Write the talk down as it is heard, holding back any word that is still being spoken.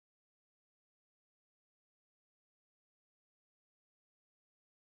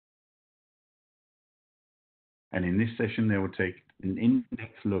And in this session, they will take an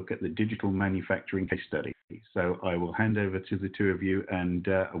in-depth look at the digital manufacturing case study. So I will hand over to the two of you and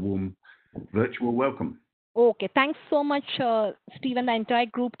a warm virtual welcome. Okay, thanks so much, Steve and the entire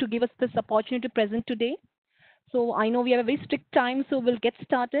group to give us this opportunity to present today. So I know we have a very strict time, so we'll get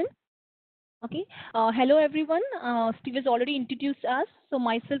started. Okay. Hello, everyone. Steve has already introduced us. So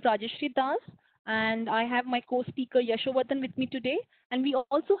myself, Rajashree Das, and I have my co-speaker Yashowardhan with me today. And we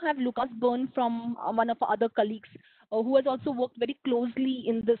also have Lucas Byrne from one of our other colleagues who has also worked very closely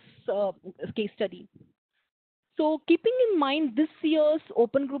in this case study. So keeping in mind this year's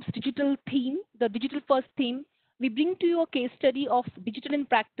Open Group's digital theme, the digital first theme, we bring to you a case study of digital in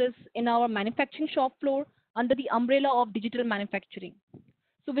practice in our manufacturing shop floor under the umbrella of digital manufacturing.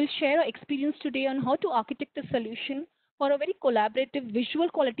 So we'll share our experience today on how to architect a solution for a very collaborative visual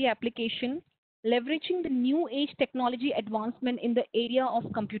quality application, leveraging the new age technology advancement in the area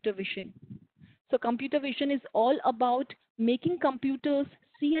of computer vision. So computer vision is all about making computers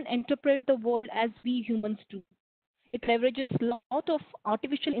see and interpret the world as we humans do. It leverages a lot of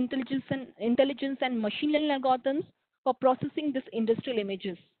artificial intelligence and machine learning algorithms for processing these industrial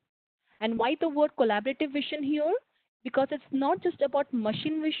images. And why the word collaborative vision here? Because it's not just about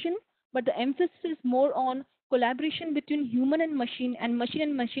machine vision, but the emphasis is more on collaboration between human and machine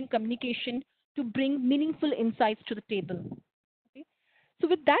communication to bring meaningful insights to the table. Okay? So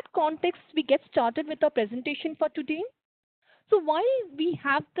with that context, we get started with our presentation for today. So while we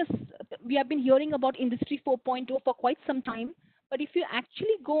have been hearing about Industry 4.0 for quite some time, but if you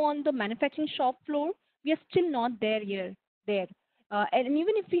actually go on the manufacturing shop floor, we are still not there here. There. And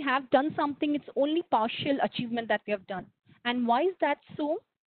even if we have done something, it's only partial achievement that we have done. And why is that so?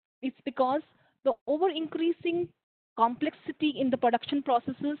 It's because the over increasing complexity in the production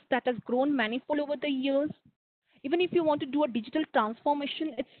processes that has grown manifold over the years. Even if you want to do a digital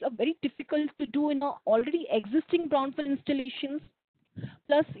transformation, it's very difficult to do in already existing brownfield installations.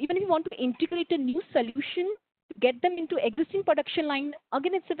 Plus, even if you want to integrate a new solution to get them into existing production line,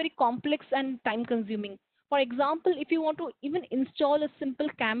 again, it's a very complex and time consuming. For example, if you want to even install a simple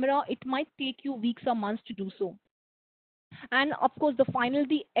camera, it might take you weeks or months to do so. And of course,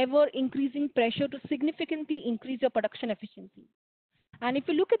 the ever increasing pressure to significantly increase your production efficiency. And if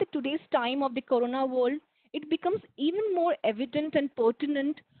you look at the today's time of the corona world, it becomes even more evident and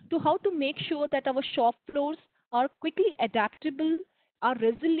pertinent to how to make sure that our shop floors are quickly adaptable, are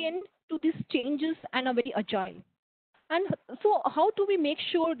resilient to these changes, and are very agile. And so how do we make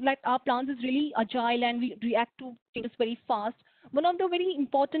sure that our plants is really agile and we react to changes very fast? One of the very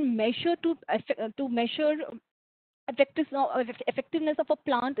important measure to measure effectiveness of a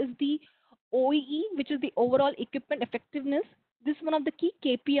plant is the OEE, which is the overall equipment effectiveness. This is one of the key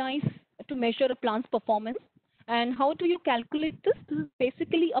KPIs to measure a plant's performance. And how do you calculate this? This is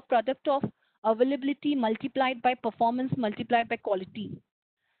basically a product of availability multiplied by performance multiplied by quality.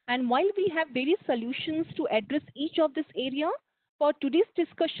 And while we have various solutions to address each of this area, for today's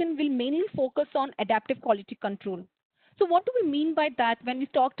discussion, we'll mainly focus on adaptive quality control. So what do we mean by that when we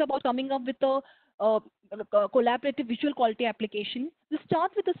talked about coming up with a collaborative visual quality application? We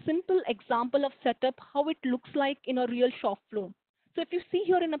start with a simple example of setup, how it looks like in a real shop floor. So if you see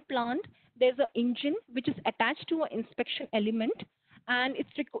here in a plant, there's an engine which is attached to an inspection element, and it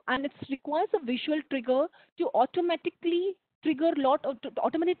requires a visual trigger to automatically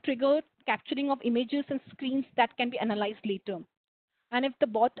trigger capturing of images and screens that can be analyzed later. And at the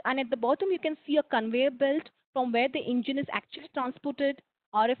bottom, you can see a conveyor belt from where the engine is actually transported,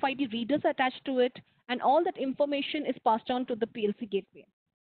 RFID readers attached to it, and all that information is passed on to the PLC gateway.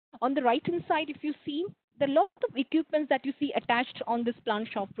 On the right hand side, if you see, there are lots of equipments that you see attached on this plant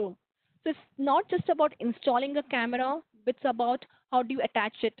shop floor. So it's not just about installing a camera, it's about how do you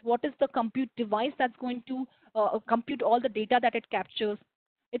attach it, what is the compute device that's going to compute all the data that it captures.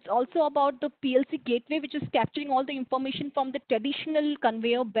 It's also about the PLC gateway, which is capturing all the information from the traditional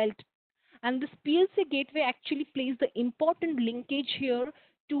conveyor belt. And this PLC gateway actually plays the important linkage here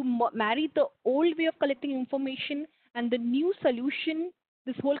to marry the old way of collecting information and the new solution,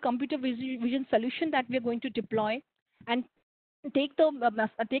 this whole computer vision solution that we are going to deploy, and take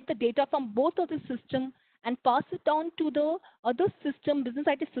the data from both of the systems and pass it on to the other system, business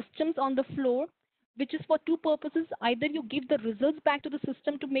IT systems on the floor, which is for two purposes. Either you give the results back to the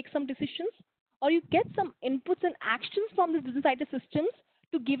system to make some decisions, or you get some inputs and actions from the business IT systems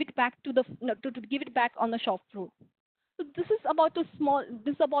to give it back to the to give it back on the shop floor. So this is about a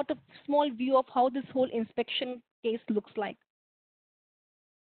small view of how this whole inspection case looks like.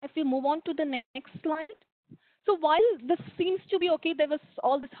 If we move on to the next slide. So while this seems to be okay, there was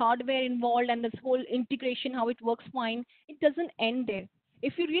all this hardware involved and this whole integration, how it works fine, it doesn't end there.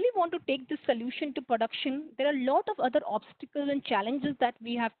 if you really want to take this solution to production, there are a lot of other obstacles and challenges that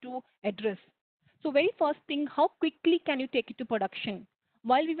we have to address. So very first thing, how quickly can you take it to production?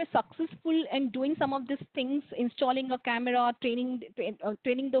 While we were successful in doing some of these things, installing a camera, training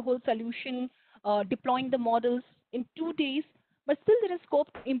the whole solution, deploying the models in 2 days, but still there is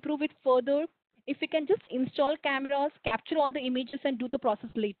scope to improve it further if we can just install cameras, capture all the images and do the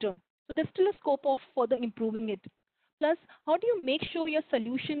process later. So there's still a scope of further improving it. Plus, how do you make sure your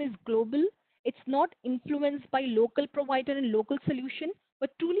solution is global? It's not influenced by local provider and local solution,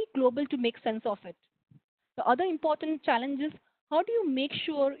 but truly global to make sense of it. The other important challenge is how do you make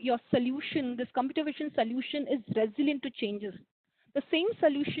sure your solution, this computer vision solution, is resilient to changes? The same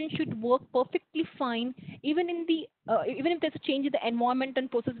solution should work perfectly fine even if there's a change in the environment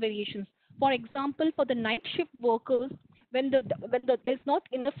and process variations. For example, for the night shift workers, there's not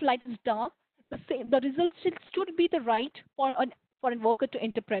enough light, it's dark, the result should be the right for a worker to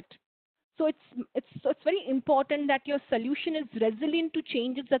interpret. So it's very important that your solution is resilient to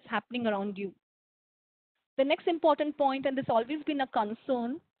changes that's happening around you. The next important point, and this has always been a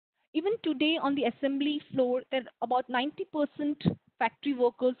concern, even today on the assembly floor, there are about 90% factory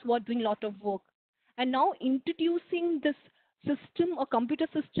workers who are doing a lot of work. And now introducing this system, a computer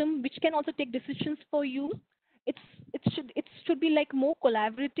system, which can also take decisions for you, it should be like more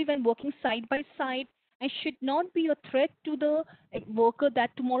collaborative and working side by side, and should not be a threat to the worker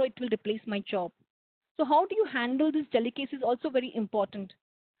that tomorrow it will replace my job. So how do you handle this delicacy is also very important.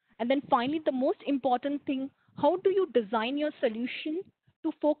 And then finally, the most important thing, how do you design your solution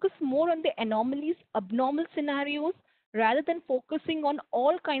to focus more on the anomalies, abnormal scenarios, rather than focusing on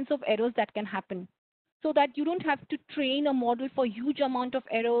all kinds of errors that can happen, so that you don't have to train a model for huge amount of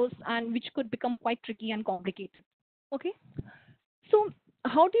errors and which could become quite tricky and complicated. Okay. So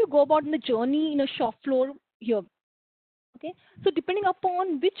how do you go about in the journey in a shop floor here? Okay, so depending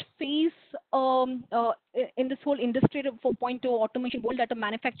upon which phase in this whole industry 4.0 automation world that a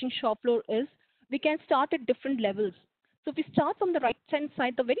manufacturing shop floor is, we can start at different levels. So if we start from the right hand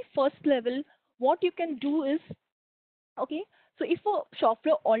side, the very first level, what you can do is, okay, so if a shop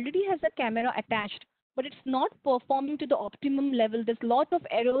floor already has a camera attached, but it's not performing to the optimum level, there's a lot of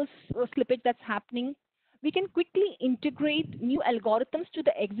errors or slippage that's happening, we can quickly integrate new algorithms to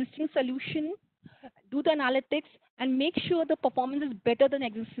the existing solution, do the analytics, and make sure the performance is better than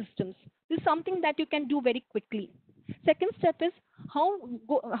existing systems. This is something that you can do very quickly. Second step is how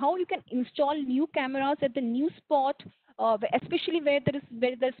you can install new cameras at the new spot, especially where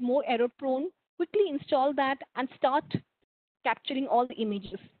there's more error prone. Quickly install that and start capturing all the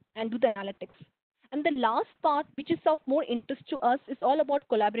images and do the analytics. And the last part, which is of more interest to us, is all about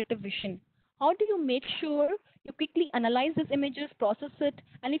collaborative vision. How do you make sure you quickly analyze these images, process it,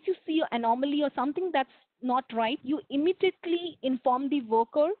 and if you see an anomaly or something that's not right, you immediately inform the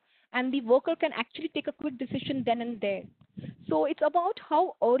worker, and the worker can actually take a quick decision then and there. So it's about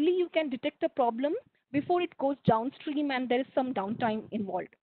how early you can detect a problem before it goes downstream and there is some downtime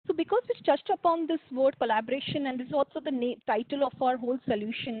involved. So because we touched upon this word collaboration, and this is also the title of our whole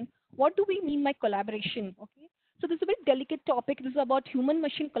solution, what do we mean by collaboration? Okay, so this is a very delicate topic. This is about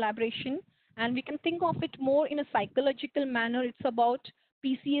human-machine collaboration, and we can think of it more in a psychological manner. It's about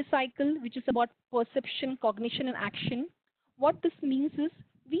PCA cycle, which is about perception, cognition, and action. What this means is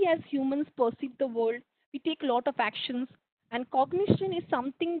we as humans perceive the world, we take a lot of actions, and cognition is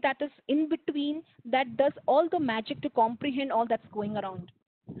something that is in between that does all the magic to comprehend all that's going around.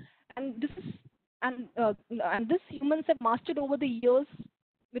 And this is and this humans have mastered over the years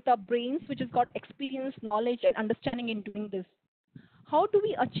with our brains, which has got experience, knowledge, and understanding in doing this. How do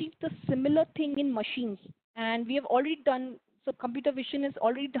we achieve the similar thing in machines? And we have already done, so computer vision has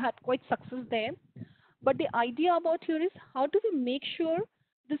already had quite success there. But the idea about here is how do we make sure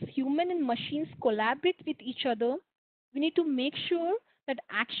this human and machines collaborate with each other? We need to make sure that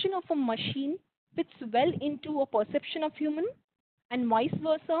action of a machine fits well into a perception of human, and vice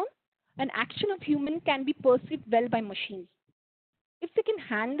versa. An action of human can be perceived well by machines. If we can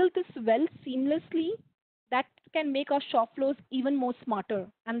handle this well seamlessly, that can make our shop floors even more smarter.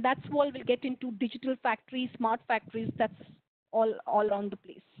 And that's why we'll get into digital factories, smart factories, that's all around the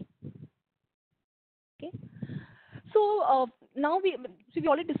place. Okay. So now we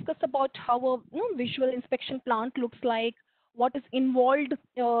already discussed about how a visual inspection plant looks like, what is involved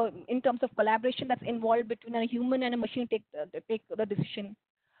in terms of collaboration that's involved between a human and a machine to take the decision.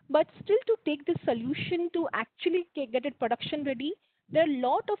 But still, to take this solution to actually get it production ready, there are a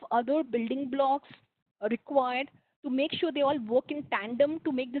lot of other building blocks required to make sure they all work in tandem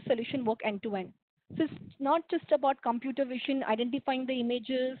to make the solution work end to end. So it's not just about computer vision, identifying the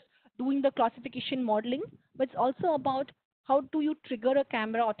images, doing the classification modeling, but it's also about How do you trigger a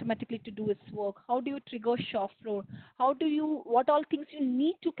camera automatically to do its work? How do you trigger shop floor? What all things you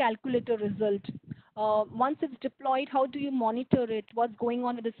need to calculate a result? Once it's deployed, how do you monitor it? What's going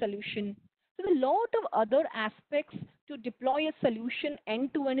on with the solution? So a lot of other aspects to deploy a solution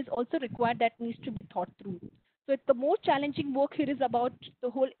end to end is also required that needs to be thought through. So the more challenging work here is about the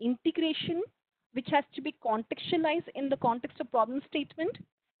whole integration, which has to be contextualized in the context of problem statement,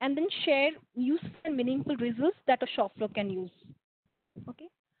 and then share useful and meaningful results that a shop floor can use. Okay.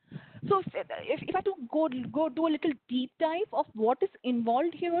 So if I to go do a little deep dive of what is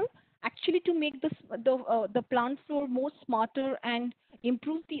involved here, actually to make the plant floor more smarter and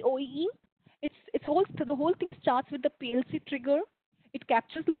improve the OEE, the whole thing starts with the PLC trigger. It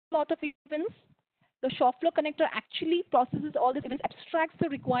captures a lot of events. The shop floor connector actually processes all these events, abstracts the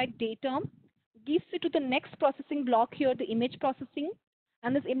required data, gives it to the next processing block here, the image processing.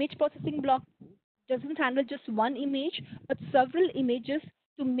 And this image processing block doesn't handle just one image, but several images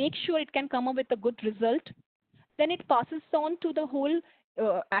to make sure it can come up with a good result. Then it passes on to the whole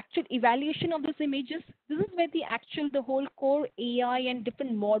actual evaluation of these images. This is where the whole core AI and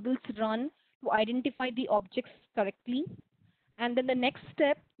different models run to identify the objects correctly. And then the next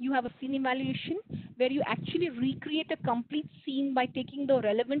step, you have a scene evaluation where you actually recreate a complete scene by taking the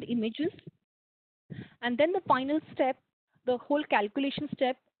relevant images. And then the final step, the whole calculation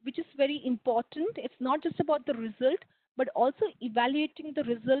step, which is very important. It's not just about the result, but also evaluating the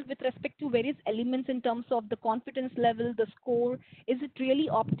result with respect to various elements in terms of the confidence level, the score. Is it really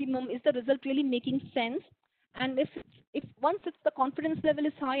optimum? Is the result really making sense? And if once the confidence level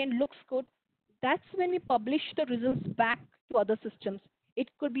is high and looks good, that's when we publish the results back to other systems. It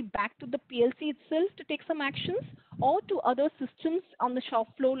could be back to the PLC itself to take some actions, or to other systems on the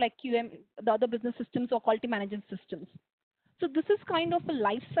shop floor like QM, the other business systems or quality management systems. So this is kind of a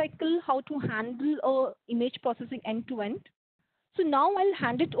life cycle, how to handle image processing end to end. So now I'll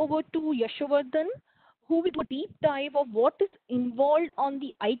hand it over to Yashowardhan, who will do a deep dive of what is involved on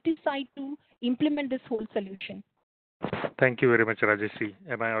the IT side to implement this whole solution. Thank you very much, Rajashree.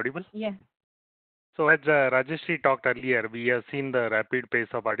 Am I audible? Yeah. So as Rajashree talked earlier, we have seen the rapid pace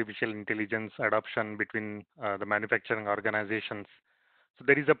of artificial intelligence adoption between the manufacturing organizations. So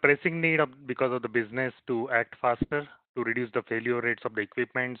there is a pressing need because of the business to act faster, to reduce the failure rates of the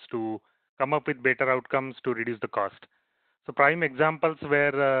equipments, to come up with better outcomes, to reduce the cost. So prime examples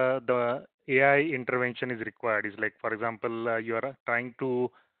where the AI intervention is required is like, for example, you are trying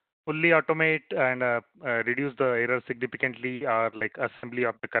to fully automate and reduce the error significantly, or like assembly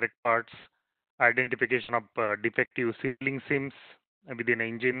of the correct parts, identification of defective sealing seams within an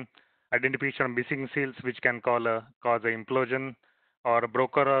engine, identification of missing seals which can cause an implosion, or a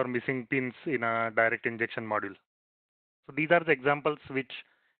broker or missing pins in a direct injection module. So these are the examples which,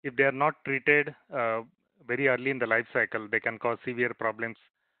 if they are not treated very early in the life cycle, they can cause severe problems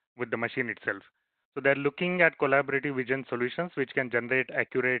with the machine itself. So they're looking at collaborative vision solutions which can generate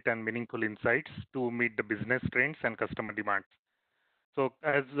accurate and meaningful insights to meet the business trends and customer demands. So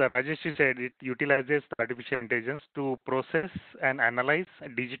as Rajashree said, it utilizes artificial intelligence to process and analyze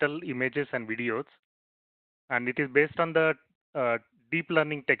digital images and videos. And it is based on the uh, deep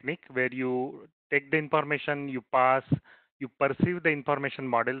learning technique where you take the information, you perceive the information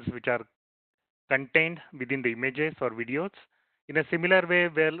models which are contained within the images or videos in a similar way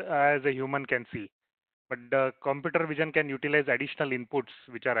as a human can see. But the computer vision can utilize additional inputs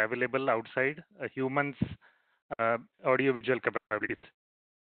which are available outside a human's audiovisual capabilities.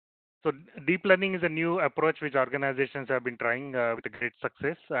 So deep learning is a new approach which organizations have been trying with a great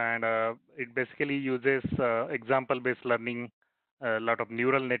success, and it basically uses example-based learning, a lot of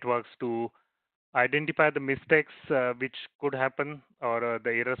neural networks to identify the mistakes which could happen, or the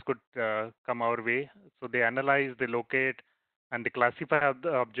errors could come our way. So they analyze, they locate, and they classify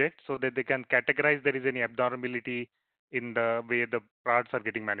the object so that they can categorize there is any abnormality in the way the parts are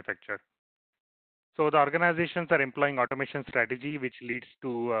getting manufactured. So the organizations are employing automation strategy, which leads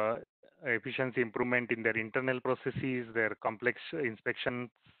to efficiency improvement in their internal processes, their complex inspection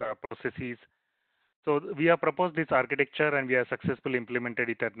processes. So we have proposed this architecture, and we have successfully implemented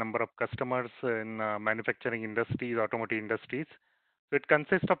it at a number of customers in manufacturing industries, automotive industries. So it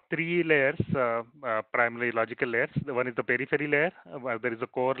consists of three layers, primarily logical layers. The one is the periphery layer, there is a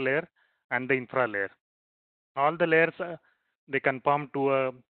core layer, and the infra layer. All the layers, they conform to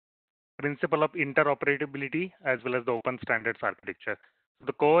a principle of interoperability as well as the open standards architecture. So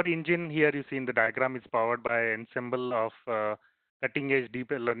the core engine here you see in the diagram is powered by an ensemble of cutting edge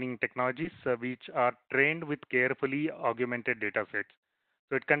deep learning technologies which are trained with carefully augmented data sets.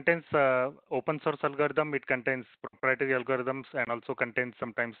 So it contains open source algorithm, it contains proprietary algorithms, and also contains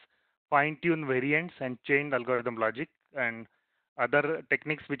sometimes fine-tuned variants and chained algorithm logic and other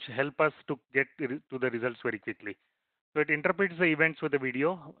techniques which help us to get to the results very quickly. So it interprets the events with the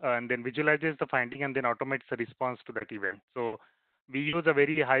video and then visualizes the finding and then automates the response to that event. So we use a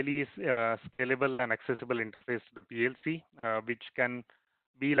very highly scalable and accessible interface to the PLC, which can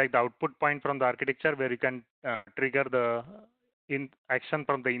be like the output point from the architecture where you can trigger the action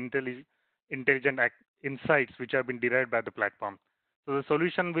from the intelligent insights which have been derived by the platform. So the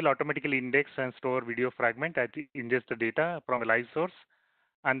solution will automatically index and store video fragment as it ingests the data from a live source,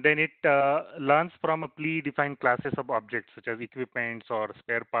 and then it learns from a predefined classes of objects such as equipments or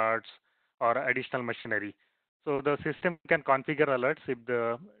spare parts or additional machinery. So the system can configure alerts if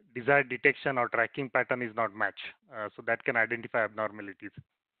the desired detection or tracking pattern is not matched. So that can identify abnormalities.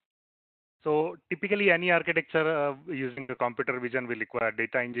 So typically any architecture using the computer vision will require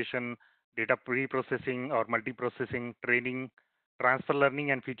data ingestion, data pre-processing or multi-processing, training, transfer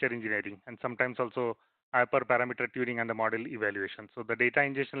learning, and feature engineering, and sometimes also hyperparameter tuning and the model evaluation. So the data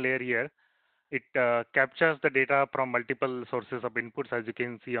ingestion layer here, it captures the data from multiple sources of inputs, as you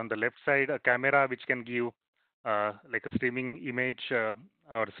can see on the left side, a camera which can give like a streaming image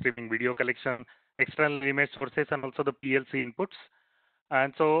or streaming video collection, external image sources, and also the PLC inputs.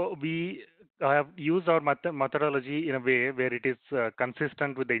 And so we have used our methodology in a way where it is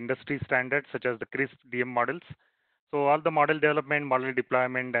consistent with the industry standards such as the CRISP DM models. So all the model development, model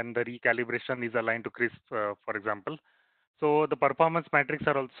deployment, and the recalibration is aligned to CRISP, for example. So the performance metrics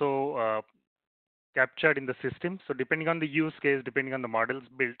are also captured in the system. So depending on the use case, depending on the models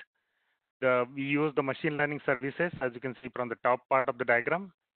built, we use the machine learning services, as you can see from the top part of the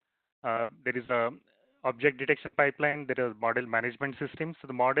diagram. There is a object detection pipeline, there is model management system. So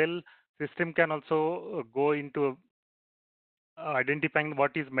the model system can also go into identifying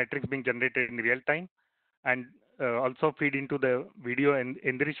what is metrics being generated in real time, and also feed into the video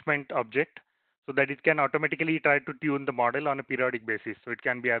enrichment object so that it can automatically try to tune the model on a periodic basis. So it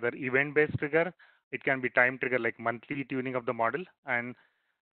can be either event-based trigger, it can be time trigger like monthly tuning of the model, and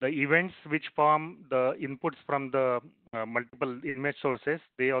the events which form the inputs from the multiple image sources,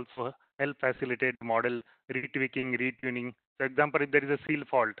 they also help facilitate the model retweaking, retuning. For example, if there is a seal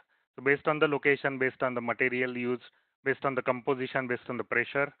fault, so based on the location, based on the material used, based on the composition, based on the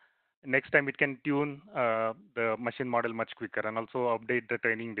pressure, next time it can tune the machine model much quicker and also update the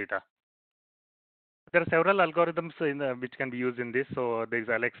training data. There are several algorithms which can be used in this. So there is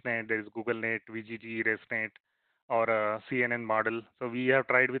AlexNet, there is GoogleNet, VGG, ResNet, or a CNN model. So we have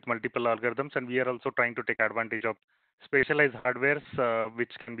tried with multiple algorithms, and we are also trying to take advantage of specialized hardwares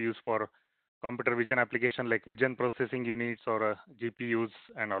which can be used for computer vision application like vision processing units or GPUs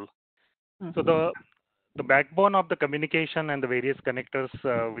and all. So the backbone of the communication and the various connectors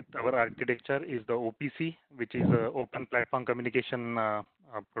with our architecture is the OPC, which is a Open Platform Communication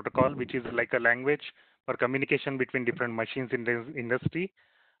Protocol, which is like a language for communication between different machines in the industry.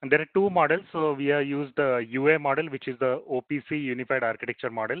 And there are two models. So we have used the UA model, which is the OPC Unified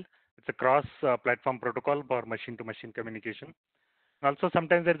Architecture model. It's a cross-platform protocol for machine-to-machine communication. Also,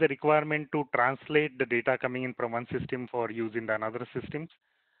 sometimes there's a requirement to translate the data coming in from one system for use in the another systems.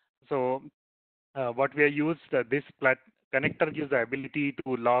 So what we have used, this connector gives the ability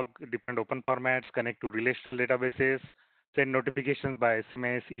to log different open formats, connect to relational databases, send notifications by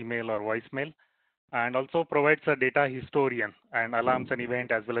SMS, email, or voicemail, and also provides a data historian and alarms an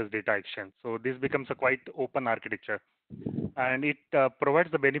event as well as data action. So this becomes a quite open architecture. And it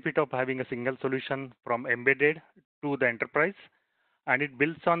provides the benefit of having a single solution from embedded to the enterprise. And it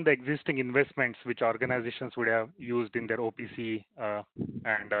builds on the existing investments which organizations would have used in their OPC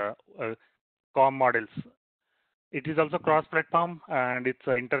and COM models. It is also cross-platform, and it's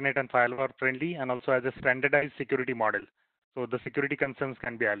internet and firewall friendly, and also has a standardized security model. So the security concerns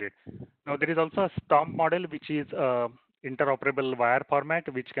can be allayed. Now there is also a STOMP model, which is interoperable wire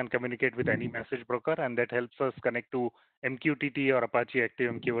format, which can communicate with any message broker, and that helps us connect to MQTT or Apache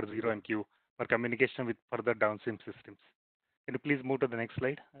ActiveMQ or ZeroMQ for communication with further downstream systems. Can you please move to the next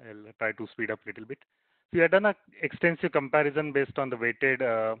slide? I'll try to speed up a little bit. So we have done an extensive comparison based on the weighted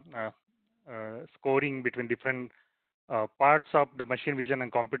scoring between different parts of the machine vision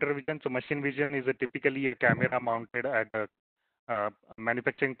and computer vision. So machine vision is typically a camera mounted at a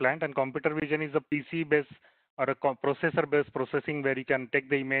manufacturing plant, and computer vision is a PC-based or a processor-based processing where you can take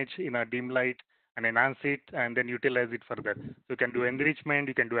the image in a dim light and enhance it and then utilize it further. So you can do enrichment,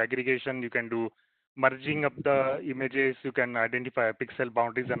 you can do aggregation, you can do merging of the images, you can identify pixel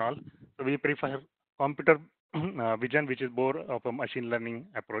boundaries and all. So we prefer computer vision, which is more of a machine learning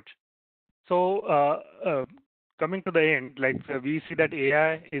approach. So coming to the end, like we see that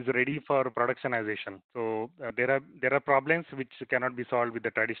AI is ready for productionization. So there are problems which cannot be solved with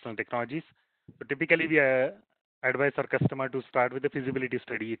the traditional technologies. So typically, advise our customer to start with the feasibility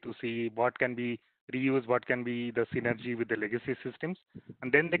study to see what can be reused, what can be the synergy with the legacy systems,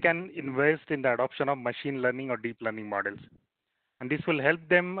 and then they can invest in the adoption of machine learning or deep learning models. And this will help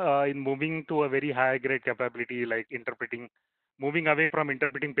them in moving to a very high grade capability like moving away from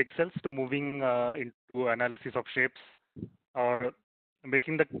interpreting pixels to moving into analysis of shapes, or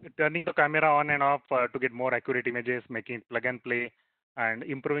turning the camera on and off to get more accurate images, making it plug and play, and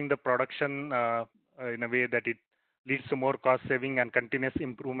improving the production in a way that it leads to more cost saving, and continuous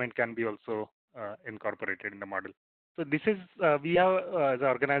improvement can be also incorporated in the model. So this is, we have as an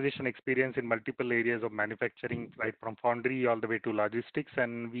organization experience in multiple areas of manufacturing, right from foundry all the way to logistics,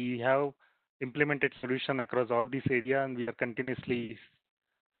 and we have implemented solution across all these areas, and we are continuously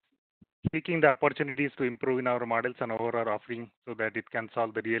seeking the opportunities to improve in our models and overall offering so that it can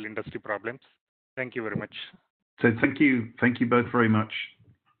solve the real industry problems. Thank you very much. So thank you both very much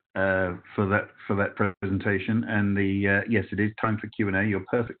for that presentation. And yes, it is time for Q&A. You're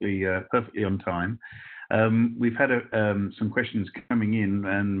perfectly on time. We've had some questions coming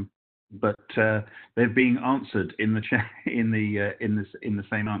in, but they're being answered in the chat in the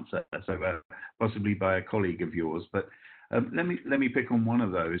same answer, so possibly by a colleague of yours. But let me pick on one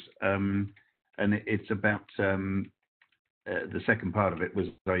of those, and it's about the second part of it was,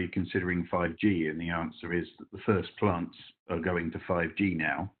 are you considering 5G? And the answer is that the first plants are going to 5G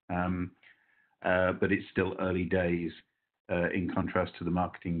now, but it's still early days in contrast to the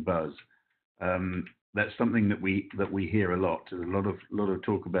marketing buzz. That's something that we hear a lot. There's a lot of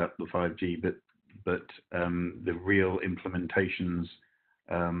talk about the 5G, but the real implementations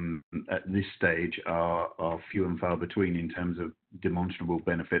at this stage are few and far between in terms of demonstrable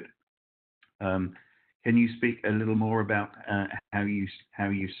benefit. Can you speak a little more about how you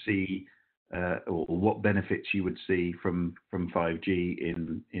see or what benefits you would see from 5G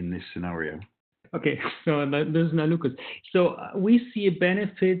in this scenario? Okay, so this is now Lucas. So we see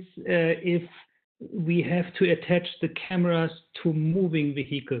benefits if we have to attach the cameras to moving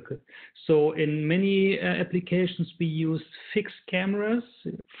vehicles. So in many applications, we use fixed cameras,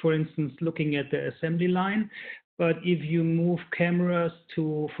 for instance, looking at the assembly line. But if you move cameras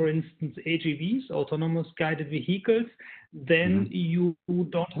to, for instance, AGVs, autonomous guided vehicles, then you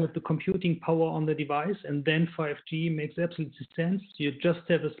don't have the computing power on the device, and then 5G makes absolute sense. You just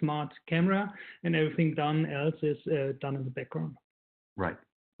have a smart camera, and everything else is done in the background. Right.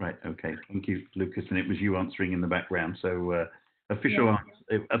 Okay. Thank you, Lucas. And it was you answering in the background. So official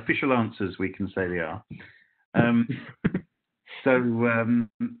answers, we can say they are. So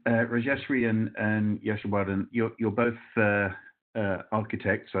Rajashree and Yashowardhan, you're both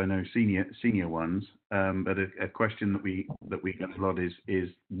architects. I know senior ones. But a question that we get a lot is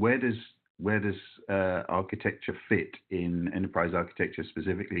where does architecture fit in enterprise architecture,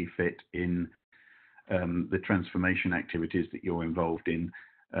 specifically fit in the transformation activities that you're involved in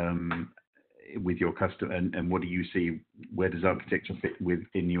with your customer, and what do you see? Where does architecture fit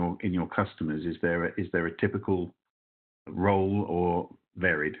in your customers? Is there a typical role or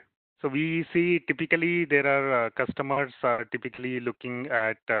varied? So we see typically there are customers typically looking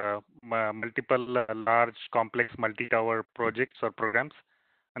at multiple large complex multi-tower projects or programs,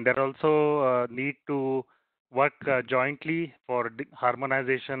 and there also need to work jointly for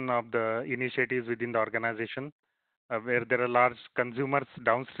harmonization of the initiatives within the organization, where there are large consumers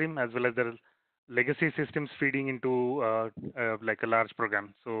downstream as well as there are legacy systems feeding into like a large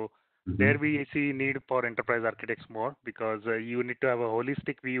program. So there we see need for enterprise architects more, because you need to have a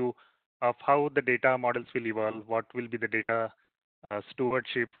holistic view of how the data models will evolve, what will be the data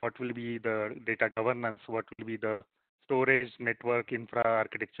stewardship, what will be the data governance, what will be the storage network infra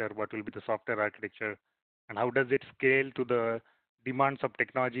architecture, what will be the software architecture, and how does it scale to the demands of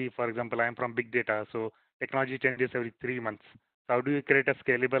technology. For example, I am from big data, so technology changes every 3 months. So how do you create a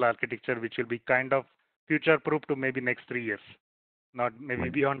scalable architecture which will be kind of future-proof to maybe next 3 years? Not maybe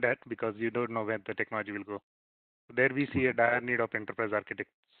beyond that, because you don't know where the technology will go. So there we see a dire need of enterprise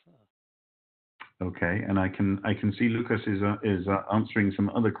architects. Okay, and I can see Lucas is answering some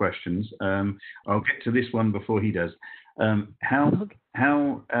other questions. I'll get to this one before he does. How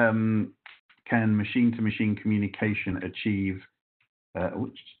can machine-to-machine communication achieve?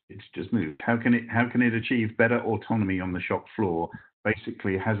 Which it's just moved. How can it achieve better autonomy on the shop floor?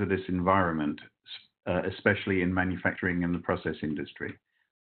 Basically, hazardous environment, especially in manufacturing and the process industry.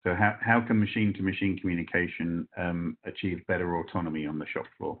 So how can machine-to-machine communication achieve better autonomy on the shop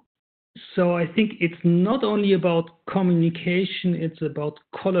floor? So I think it's not only about communication, it's about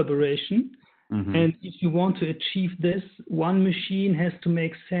collaboration. And if you want to achieve this, one machine has to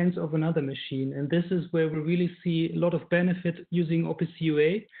make sense of another machine. And this is where we really see a lot of benefit using OPC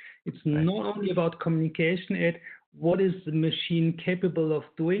UA. It's not only about communication, what is the machine capable of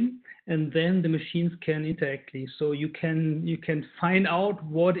doing, and then the machines can interact. So you can find out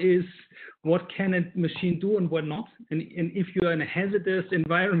what can a machine do and what not. And if you are in a hazardous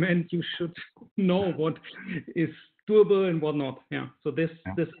environment, you should know what is doable and what not. Yeah. So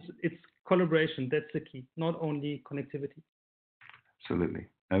it's collaboration. That's the key, not only connectivity. Absolutely.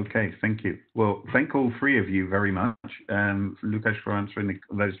 Okay, thank you. Well, thank all three of you very much, Lukash, for answering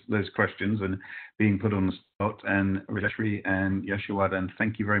those questions and being put on the spot, and Rajashree and Yashowardhan,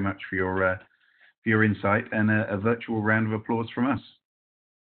 thank you very much for your insight, and a virtual round of applause from us.